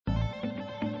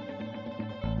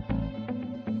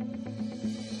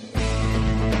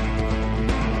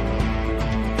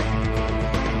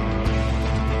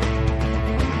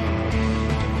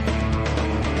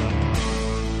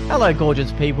Hello,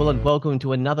 gorgeous people, and welcome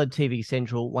to another TV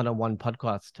Central one-on-one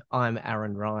podcast. I'm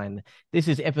Aaron Ryan. This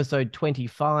is episode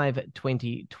 25,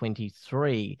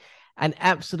 2023. An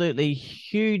absolutely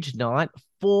huge night.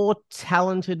 4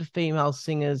 talented female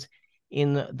singers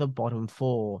in the bottom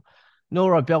 4.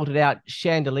 Noora belted out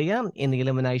Chandelier in the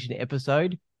elimination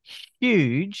episode.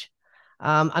 Huge.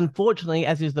 Unfortunately,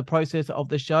 as is the process of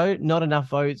the show, not enough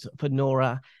votes for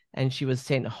Noora, and she was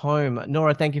sent home.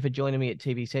 Noora, thank you for joining me at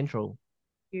TV Central.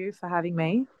 You for having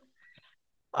me.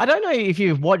 I don't know if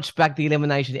you've watched back the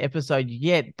elimination episode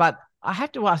yet, but I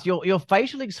have to ask, your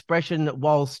facial expression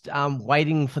whilst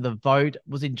waiting for the vote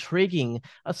was intriguing.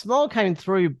 A smile came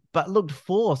through, but looked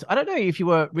forced. I don't know if you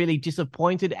were really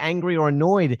disappointed, angry, or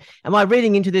annoyed. Am I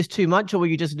reading into this too much, or were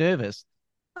you just nervous?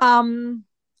 Um,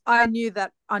 I knew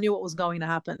what was going to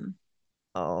happen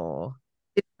Oh,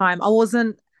 this time. I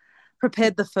wasn't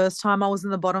prepared the first time I was in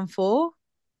the bottom 4,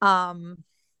 um,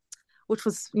 which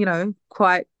was,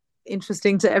 quite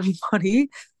interesting to everybody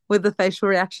with the facial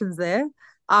reactions there.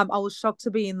 I was shocked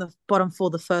to be in the bottom 4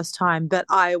 the first time, but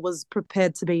I was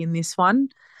prepared to be in this one.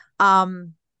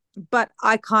 Um, but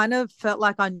I kind of felt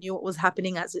like I knew what was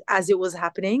happening as it was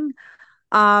happening.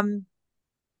 Um,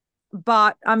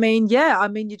 But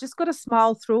you just got to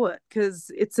smile through it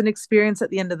because it's an experience at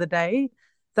the end of the day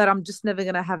that I'm just never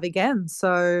going to have again.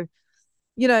 So,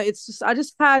 it's just,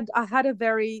 I had a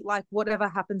very like, whatever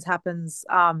happens, happens,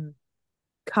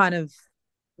 kind of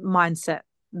mindset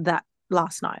that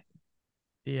last night.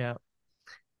 yeah.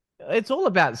 It's all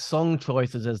about song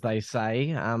choices, as they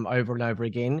say, over and over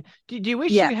again. Do you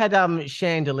wish Yeah. you had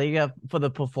Chandelier for the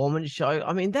performance show?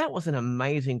 I mean, that was an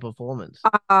amazing performance.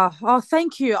 Oh,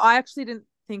 thank you. I actually didn't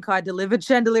think I delivered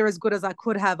Chandelier as good as I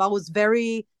could have.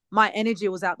 My energy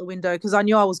was out the window because I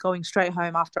knew I was going straight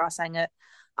home after I sang it.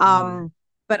 Mm.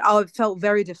 But I felt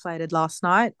very deflated last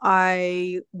night.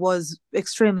 I was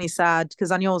extremely sad because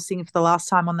I knew I was singing for the last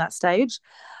time on that stage.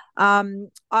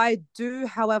 I do,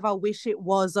 however, wish it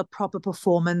was a proper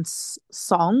performance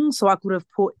song so I could have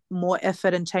put more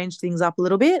effort and changed things up a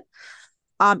little bit.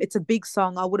 It's a big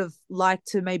song. I would have liked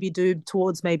to maybe do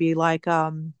towards maybe like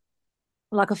a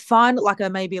final, like a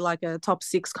maybe like a top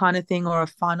 6 kind of thing or a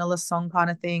finalist song kind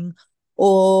of thing,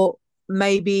 or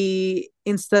maybe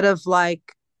instead of like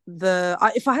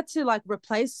if I had to like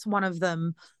replace one of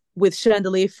them with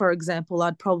Chandelier, for example,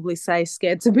 I'd probably say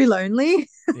Scared to Be Lonely.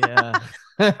 Yeah.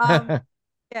 um,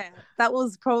 yeah, that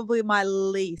was probably my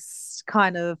least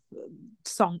kind of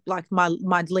song, like my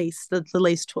least the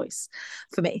least choice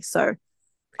for me. So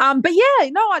but yeah,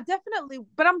 no, I definitely.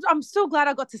 But I'm still glad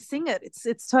I got to sing it.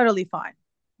 It's totally fine.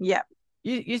 Yeah.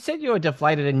 You said you were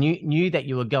deflated and knew that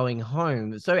you were going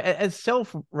home. So as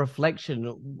self-reflection,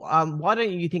 why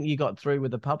don't you think you got through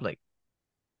with the public?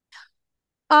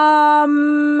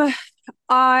 Um,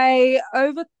 I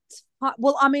over.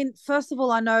 Well, I mean, first of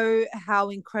all, I know how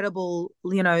incredible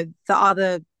the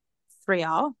other 3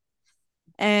 are, Mm.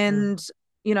 and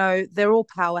they're all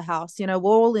powerhouse.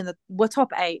 We're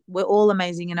top 8. We're all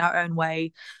amazing in our own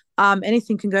way.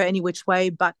 Anything can go any which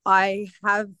way, but I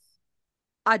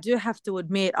do have to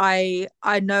admit, I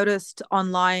noticed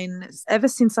online ever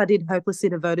since I did Hopelessly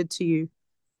Devoted to You,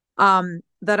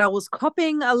 that I was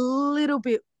copying a little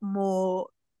bit more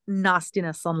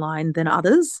nastiness online than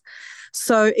others.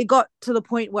 So it got to the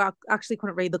point where I actually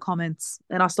couldn't read the comments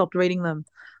and I stopped reading them.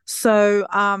 So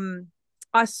I kind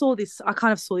of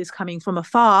saw this coming from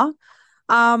afar.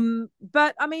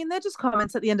 But I mean, they're just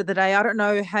comments at the end of the day. I don't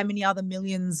know how many other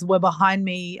millions were behind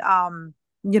me,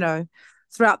 you know,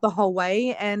 throughout the whole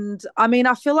way. And I mean,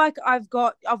 I feel like I've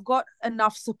got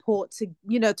enough support to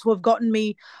have gotten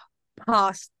me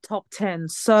past top 10.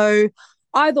 So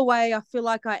either way, I feel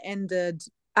like I ended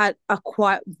at a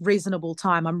quite reasonable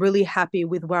time. I'm really happy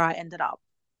with where I ended up.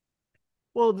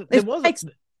 Well, there If was makes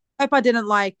Hope I didn't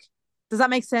like does that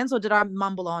make sense or did I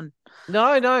mumble on?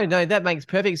 no. That makes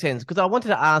perfect sense because I wanted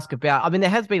to ask about. I mean, there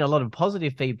has been a lot of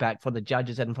positive feedback from the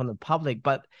judges and from the public,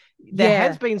 but there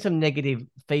has Yeah. been some negative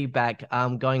feedback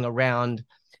going around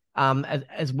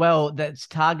as well that's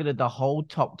targeted the whole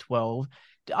top 12.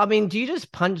 I mean, do you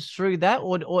just punch through that,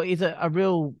 or is it a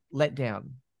real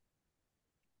letdown?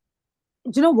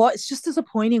 Do you know what? It's just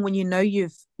disappointing when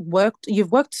you've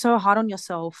worked so hard on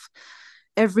yourself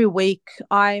every week.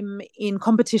 I'm in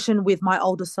competition with my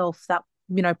older self that,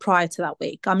 prior to that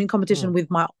week. I'm in Hmm. competition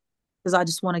with my because I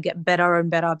just want to get better and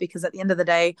better because at the end of the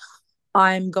day,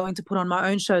 I'm going to put on my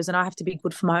own shows and I have to be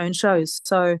good for my own shows.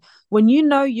 So when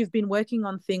you've been working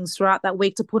on things throughout that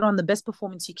week to put on the best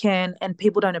performance you can and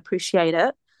people don't appreciate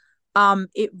it,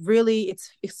 it really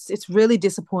it's really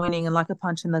disappointing and like a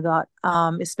punch in the gut.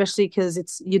 Especially because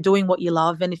it's you're doing what you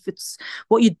love, and if it's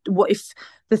what if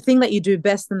the thing that you do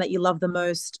best and that you love the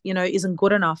most, isn't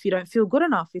good enough, you don't feel good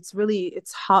enough. It's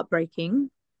heartbreaking.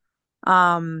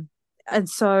 Um, and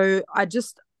so I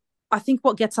think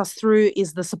what gets us through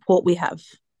is the support we have.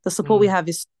 The support we Mm. have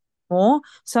is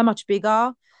so much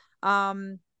bigger,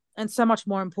 um, and so much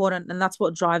more important, and that's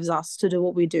what drives us to do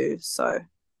what we do. So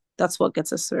that's what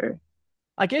gets us through.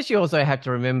 I guess you also have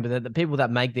to remember that the people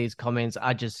that make these comments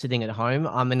are just sitting at home.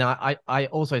 I mean, I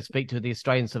also speak to the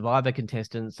Australian Survivor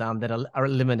contestants that are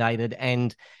eliminated,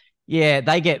 and yeah,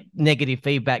 they get negative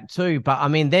feedback too. But I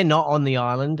mean, they're not on the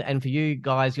island, and for you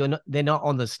guys, they're not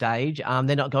on the stage.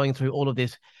 They're not going through all of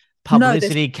this No, there's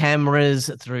publicity, cameras,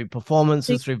 through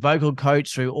performances, through vocal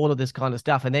coach, through all of this kind of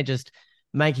stuff, and they're just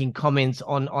making comments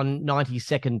on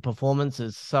 90-second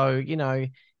performances. So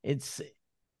it's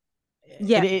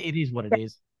yeah, it is what it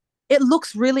is. it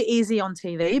looks really easy on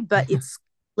TV, but it's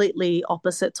completely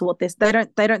opposite to what this. They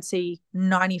don't see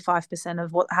 95%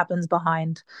 of what happens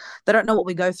behind. They don't know what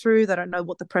we go through. They don't know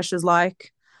what the pressure's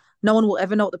like. No one will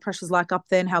ever know what the pressure's like up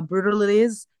there and how brutal it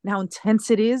is and how intense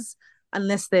it is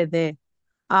unless they're there.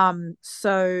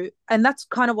 So and that's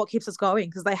kind of what keeps us going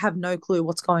because they have no clue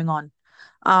what's going on.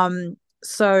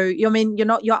 So I mean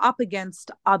you're up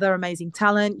against other amazing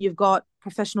talent. You've got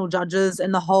professional judges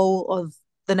and the whole of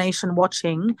the nation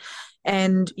watching,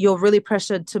 and you're really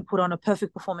pressured to put on a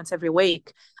perfect performance every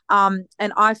week. And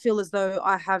I feel as though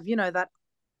I have, that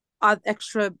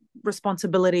extra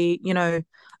responsibility,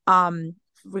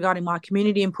 regarding my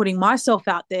community and putting myself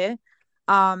out there,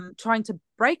 trying to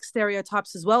break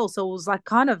stereotypes as well. So it was like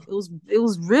it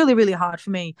was really, really hard for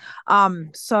me.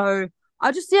 So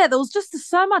there was just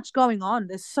so much going on.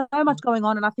 There's so much going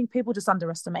on, and I think people just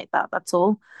underestimate that. That's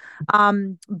all.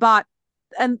 But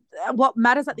and what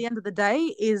matters at the end of the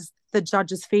day is the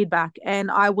judges' feedback,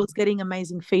 and I was getting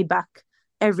amazing feedback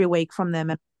every week from them,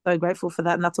 and I'm so grateful for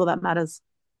that. And that's all that matters.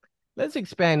 Let's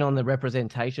expand on the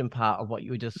representation part of what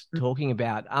you were just talking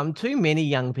about. Too many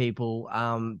young people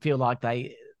feel like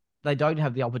they don't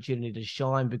have the opportunity to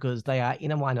shine because they are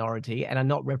in a minority and are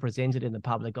not represented in the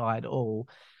public eye at all.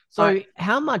 Right. So,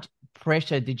 how much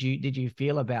pressure did you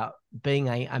feel about being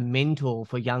a mentor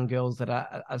for young girls that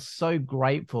are so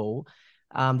grateful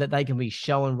that they can be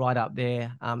shown right up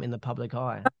there in the public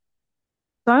eye?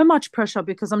 So much pressure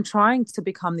because I'm trying to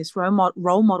become this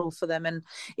role model for them. And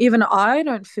even I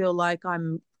don't feel like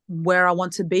I'm where I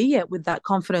want to be yet with that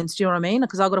confidence. Do you know what I mean?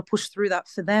 Because I've got to push through that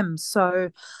for them. So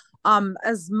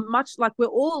as much like we've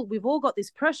all got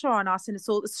this pressure on us and it's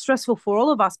stressful for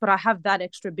all of us, but I have that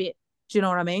extra bit. Do you know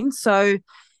what I mean? So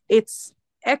it's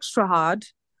extra hard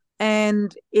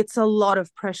and it's a lot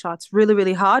of pressure. It's really,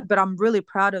 really hard, but I'm really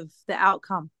proud of the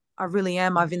outcome. I really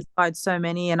am. I've inspired so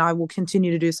many and I will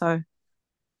continue to do so.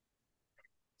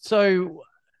 So,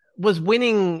 was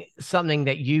winning something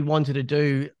that you wanted to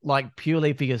do like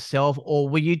purely for yourself, or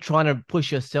were you trying to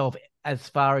push yourself as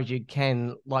far as you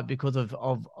can, like because of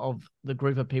the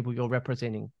group of people you're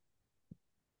representing?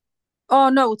 Oh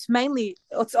no, it's mainly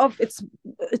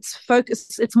it's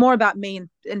focused. It's more about me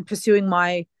and pursuing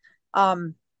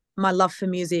um my love for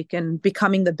music and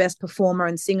becoming the best performer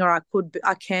and singer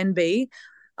I can be.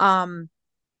 Um,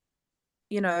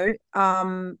 you know,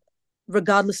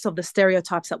 regardless of the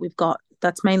stereotypes that we've got.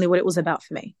 That's mainly what it was about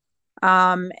for me.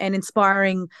 And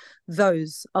inspiring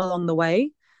those along the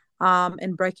way,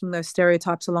 and breaking those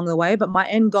stereotypes along the way. But my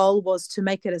end goal was to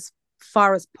make it as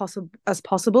far as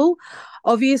possible.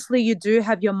 Obviously, you do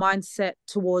have your mindset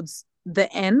towards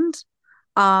the end.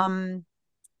 Um,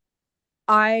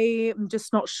 I'm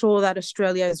just not sure that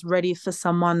Australia is ready for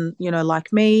someone,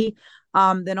 like me.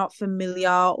 They're not familiar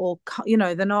or,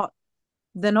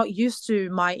 they're not used to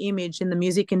my image in the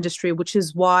music industry, which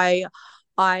is why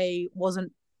I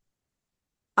wasn't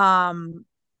um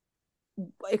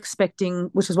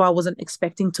which is why I wasn't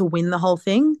expecting to win the whole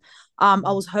thing. I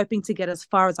was hoping to get as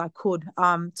far as I could,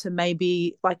 to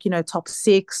maybe like, top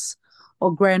six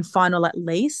or grand final at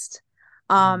least.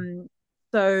 Mm.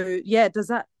 So yeah, does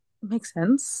that make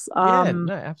sense? Yeah,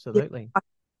 no, Yeah, absolutely.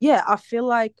 yeah, I feel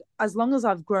like as long as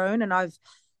I've grown and I've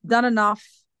done enough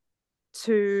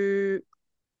to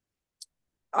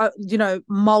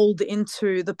mold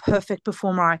into the perfect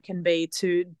performer I can be,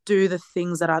 to do the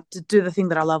thing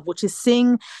that I love, which is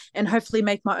sing and hopefully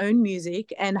make my own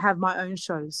music and have my own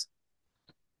shows.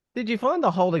 Did you find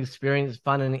the whole experience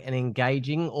fun and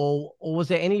engaging, or was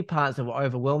there any parts that were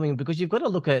overwhelming? Because you've got to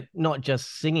look at not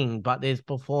just singing, but there's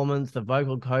performance, the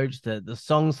vocal coach, the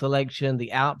song selection,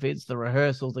 the outfits, the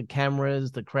rehearsals, the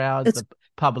cameras, the crowds, It's the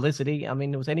publicity. I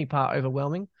mean, was any part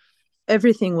overwhelming?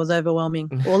 everything was overwhelming.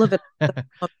 All of it.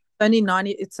 Only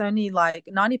 90, it's only like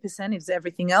 90% is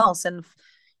everything else. And,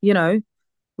 you know,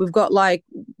 we've got like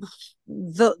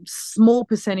the small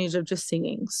percentage of just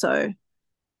singing. So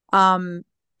um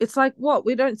it's like what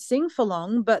we don't sing for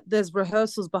long, but there's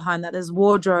rehearsals behind that. There's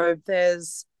wardrobe,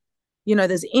 there's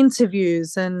there's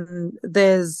interviews, and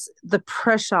there's the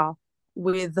pressure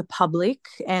with the public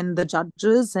and the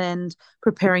judges and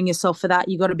preparing yourself for that.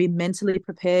 You got to be mentally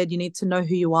prepared. You need to know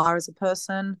who you are as a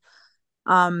person,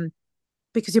 um,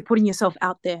 because you're putting yourself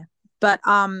out there. But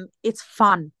it's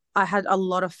fun. I had a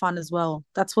lot of fun as well.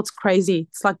 That's what's crazy.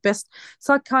 It's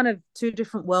like kind of two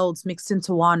different worlds mixed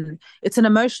into one. It's an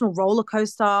emotional roller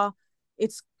coaster.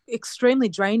 It's extremely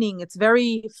draining. It's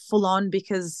very full on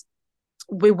because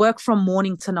we work from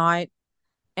morning to night,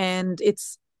 and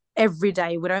it's every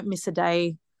day. We don't miss a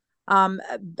day.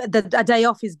 A day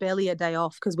off is barely a day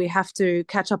off because we have to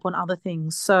catch up on other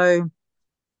things. So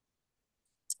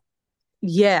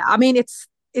yeah, I mean, it's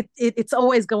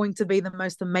always going to be the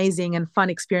most amazing and fun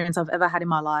experience I've ever had in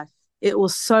my life. It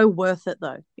was so worth it,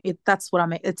 though. That's what I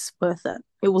mean. It's worth it.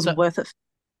 It was So, worth it.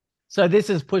 so this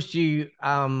has pushed you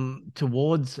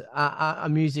towards a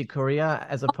music career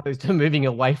as opposed to moving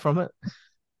away from it.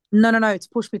 No, no, no. It's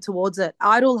pushed me towards it.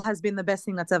 Idol has been the best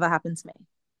thing that's ever happened to me.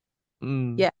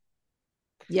 Mm. Yeah,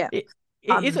 yeah. It,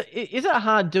 Um, is it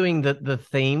hard doing the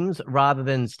themes rather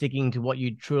than sticking to what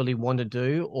you truly want to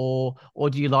do, or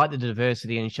do you like the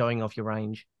diversity and showing off your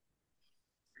range?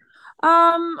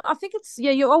 I think it's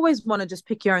yeah, you always want to just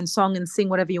pick your own song and sing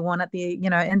whatever you want at the,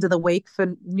 end of the week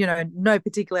for, no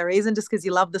particular reason, just because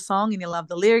you love the song and you love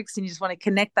the lyrics and you just want to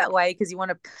connect that way because you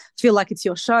want to feel like it's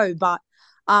your show. But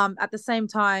at the same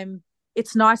time,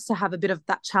 it's nice to have a bit of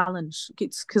that challenge.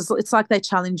 It's because it's like they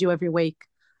challenge you every week.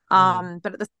 Mm.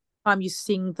 But at the same time you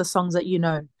sing the songs that you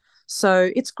know.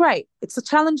 So it's great. It's a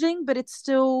challenging, but it's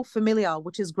still familiar,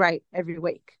 which is great every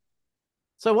week.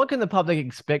 So, what can the public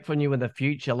expect from you in the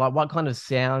future? Like, what kind of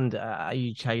sound are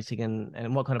you chasing,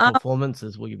 and what kind of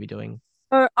performances will you be doing?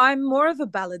 So I'm more of a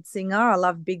ballad singer. I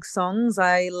love big songs.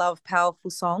 I love powerful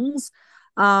songs.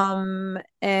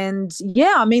 And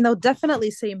yeah, I mean, they'll definitely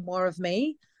see more of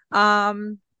me.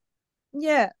 Um,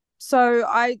 yeah. So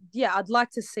I'd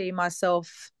like to see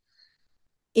myself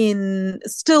in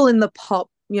still in the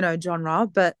pop, genre,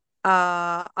 but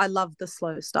I love the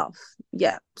slow stuff.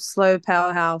 Yeah, slow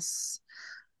powerhouse.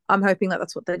 I'm hoping that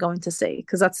that's what they're going to see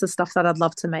because that's the stuff that I'd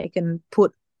love to make and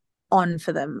put on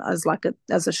for them as like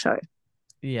a show.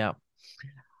 Yeah.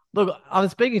 Look, I'm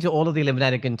speaking to all of the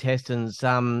eliminated contestants.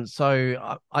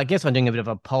 So I guess I'm doing a bit of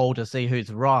a poll to see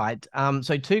who's right.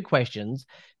 So two questions.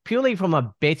 Purely from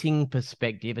a betting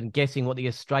perspective and guessing what the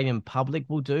Australian public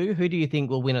will do, who do you think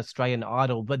will win Australian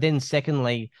Idol? But then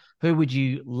secondly, who would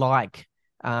you like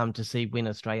to see win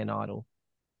Australian Idol?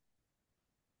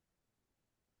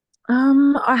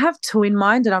 I have two in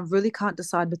mind, and I really can't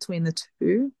decide between the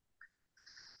two.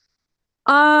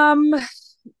 Um,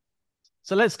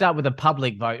 So let's start with a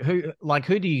public vote. Who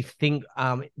do you think,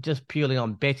 just purely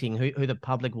on betting, who the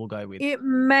public will go with? it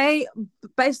may,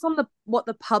 based on the what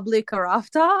the public are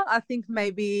after, I think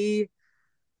maybe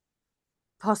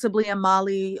possibly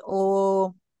Amali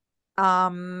or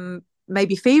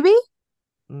maybe Phoebe.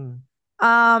 Mm.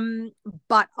 Um,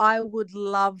 but I would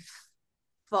love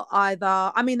for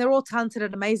either. I mean, they're all talented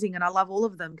and amazing, and I love all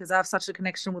of them because I have such a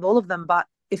connection with all of them. But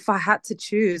if I had to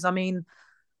choose, I mean,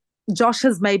 Josh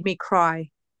has made me cry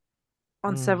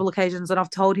on Mm. several occasions, and I've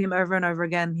told him over and over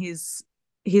again. He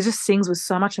just sings with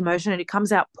so much emotion, and it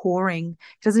comes out pouring.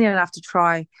 He doesn't even have to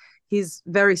try. He's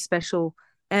very special,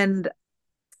 and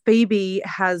Phoebe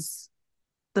has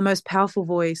the most powerful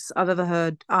voice I've ever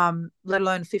heard. Let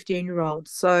alone 15-year-old.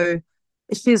 So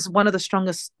she's one of the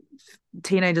strongest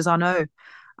teenagers I know.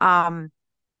 Um,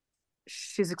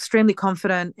 she's extremely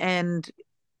confident and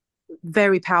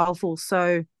very powerful.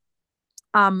 So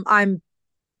I'm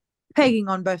pegging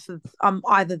on both of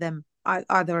either them,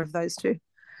 either of those two.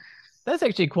 That's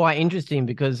actually quite interesting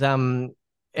because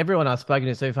everyone I've spoken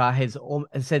to so far has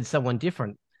said someone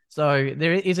different. So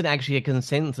there isn't actually a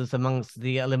consensus amongst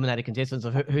the eliminated contestants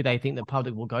of who they think the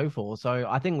public will go for. So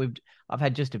I think I've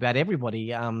had just about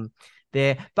everybody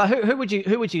there. But who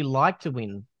would you like to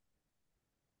win?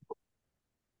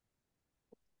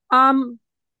 Um,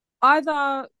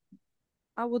 either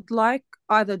I would like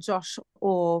either Josh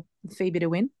or Phoebe to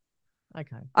win.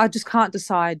 Okay, I just can't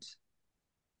decide.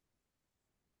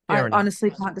 fair I enough. honestly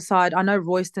can't decide. I know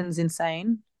Royston's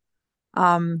insane.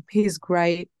 He's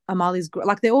great. Amali's great.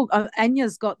 Like they're all.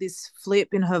 Anya's got this flip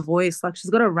in her voice. Like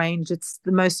she's got a range. It's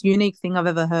the most unique thing I've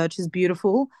ever heard. She's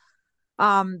beautiful.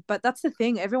 But that's the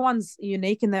thing. Everyone's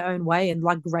unique in their own way and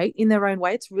like great in their own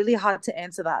way. It's really hard to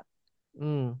answer that.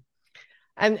 Mm.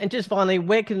 And just finally,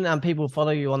 where can people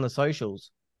follow you on the socials?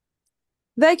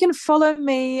 They can follow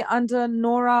me under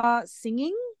Noora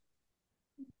Singing.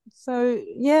 So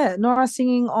yeah, Noora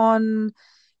Singing on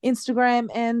Instagram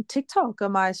and TikTok are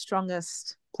my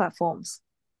strongest platforms.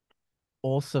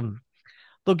 Awesome.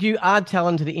 Look, you are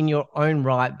talented in your own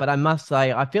right, but I must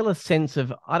say, I feel a sense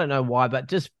of, I don't know why, but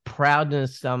just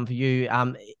proudness for you,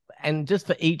 and just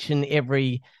for each and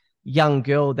every young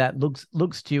girl that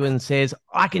looks to you and says,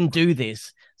 I can do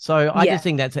this. So I Yeah. just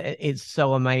think it's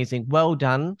so amazing. Well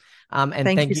done. And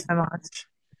Thank you so much.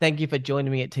 thank you for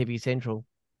joining me at TV Central.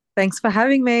 Thanks for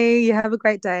having me. You have a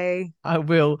great day. I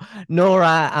will.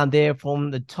 Noora, there from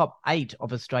the top 8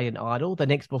 of Australian Idol. The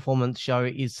next performance show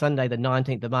is Sunday, the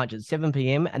 19th of March at 7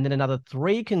 p.m. And then another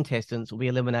 3 contestants will be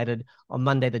eliminated on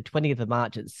Monday, the 20th of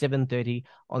March at 7:30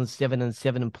 on 7 and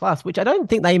 7 Plus, which I don't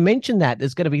think they mentioned that.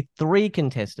 There's going to be 3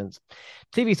 contestants.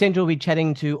 TV Central will be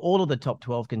chatting to all of the top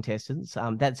 12 contestants.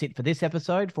 That's it for this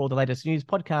episode. For all the latest news,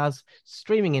 podcasts,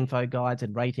 streaming info, guides,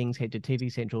 and ratings, head to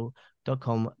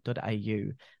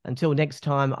tvcentral.com.au. Until next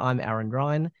time, I'm Aaron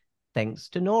Ryan. Thanks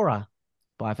to Noora.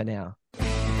 Bye for now.